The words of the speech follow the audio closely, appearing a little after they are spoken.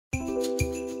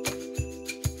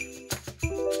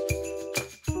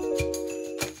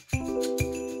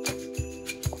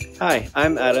Hi,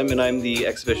 I'm Adam and I'm the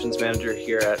exhibitions manager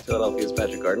here at Philadelphia's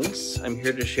Magic Gardens. I'm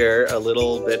here to share a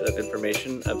little bit of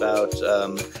information about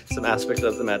some aspect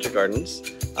of the Magic Gardens.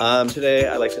 Today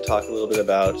I'd like to talk a little bit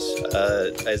about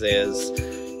Isaiah's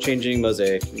changing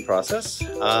mosaic process.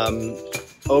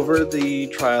 Over the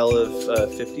trial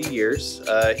of 50 years,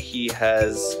 he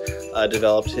has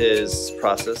developed his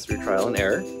process through trial and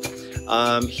error.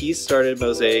 He started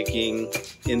mosaicing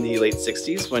in the late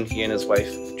 60s when he and his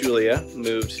wife Julia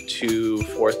moved to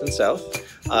 4th and South.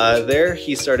 There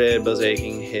he started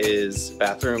mosaicing his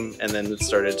bathroom and then it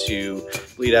started to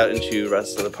bleed out into the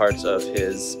rest of the parts of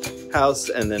his house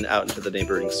and then out into the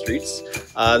neighboring streets.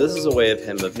 This is a way of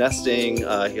him of nesting.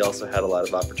 He also had a lot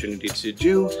of opportunity to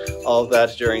do all of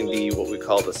that during what we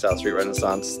call the South Street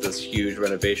Renaissance, this huge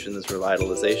renovation, this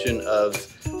revitalization of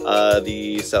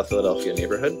the South Philadelphia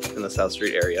neighborhood in the South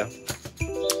Street area.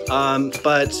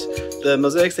 But the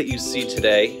mosaics that you see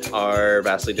today are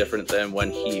vastly different than when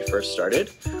he first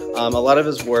started. A lot of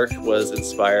his work was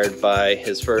inspired by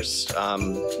his first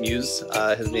muse.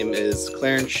 His name is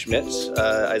Clarence Schmidt.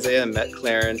 Isaiah met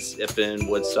Clarence up in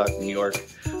Woodstock, New York,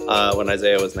 when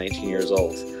Isaiah was 19 years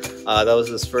old. That was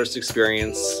his first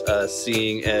experience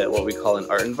seeing what we call an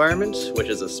art environment, which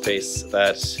is a space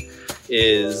that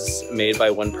is made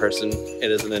by one person. It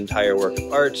is an entire work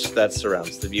of art that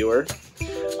surrounds the viewer.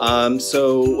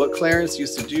 So what Clarence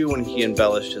used to do when he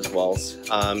embellished his walls,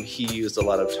 he used a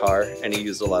lot of tar and he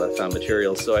used a lot of found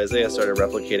materials. So Isaiah started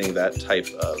replicating that type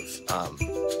of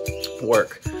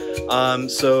work.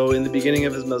 So in the beginning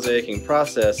of his mosaicing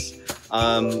process,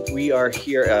 we are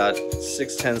here at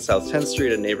 610 South 10th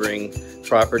Street, a neighboring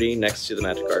property next to the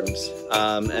Magic Gardens.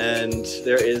 And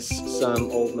there is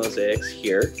some old mosaics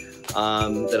here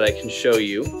that I can show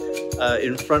you.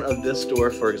 In front of this door,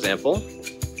 for example,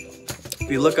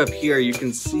 if you look up here, you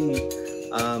can see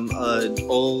an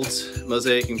old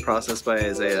mosaicing process by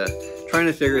Isaiah, trying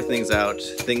to figure things out.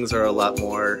 Things are a lot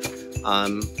more,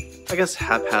 I guess,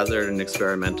 haphazard and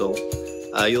experimental.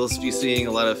 You'll be seeing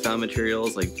a lot of found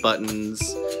materials like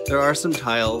buttons. There are some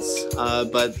tiles,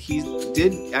 but he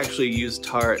did actually use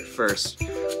tar at first.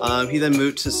 He then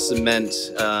moved to cement,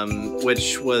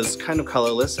 which was kind of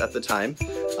colorless at the time.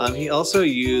 He also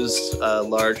used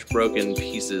large broken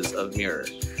pieces of mirror.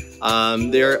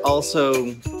 There are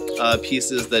also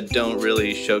pieces that don't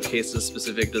really showcase a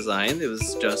specific design. It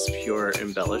was just pure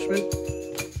embellishment.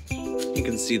 You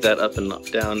can see that up and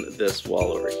down this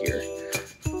wall over here.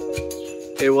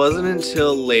 It wasn't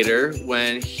until later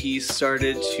when he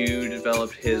started to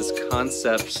develop his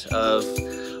concept of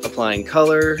applying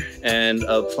color and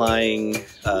applying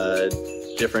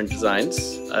different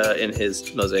designs in his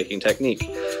mosaicing technique.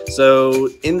 So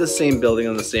in the same building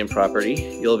on the same property,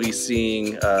 you'll be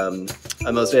seeing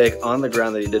a mosaic on the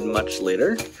ground that he did much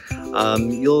later.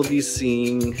 You'll be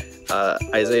seeing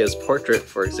Isaiah's portrait,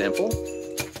 for example,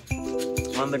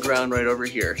 on the ground right over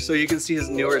here. So you can see his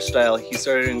newer style. He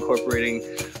started incorporating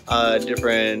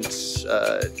different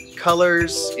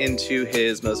colors into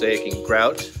his mosaicing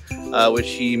grout, which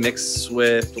he mixed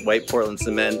with white Portland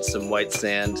cement, some white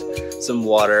sand, some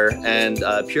water, and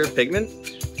pure pigment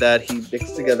that he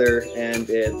mixed together, and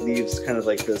it leaves kind of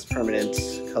like this permanent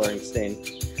coloring stain.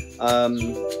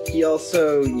 He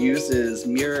also uses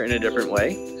mirror in a different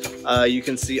way. You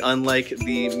can see, unlike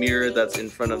the mirror that's in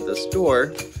front of this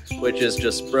door, which is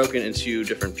just broken into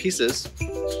different pieces,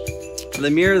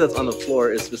 the mirror that's on the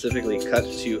floor is specifically cut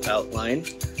to outline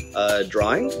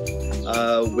drawing,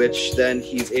 which then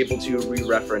he's able to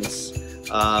re-reference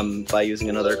by using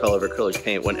another color of acrylic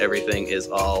paint when everything is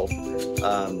all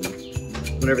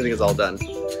done.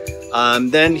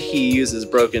 Then he uses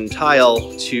broken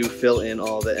tile to fill in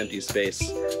all the empty space,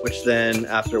 which then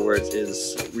afterwards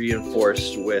is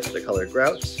reinforced with the colored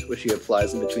grout, which he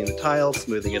applies in between the tile,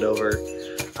 smoothing it over.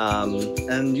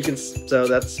 And you can, so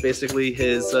that's basically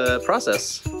his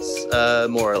process,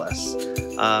 more or less.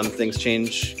 Things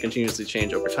continuously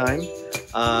change over time.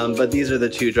 But these are the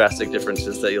two drastic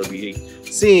differences that you'll be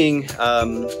seeing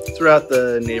throughout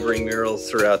the neighboring murals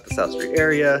throughout the South Street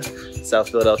area, South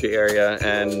Philadelphia area,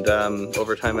 and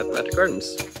over time at the Magic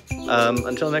Gardens.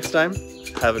 Until next time,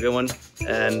 have a good one,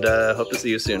 and hope to see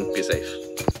you soon. Be safe.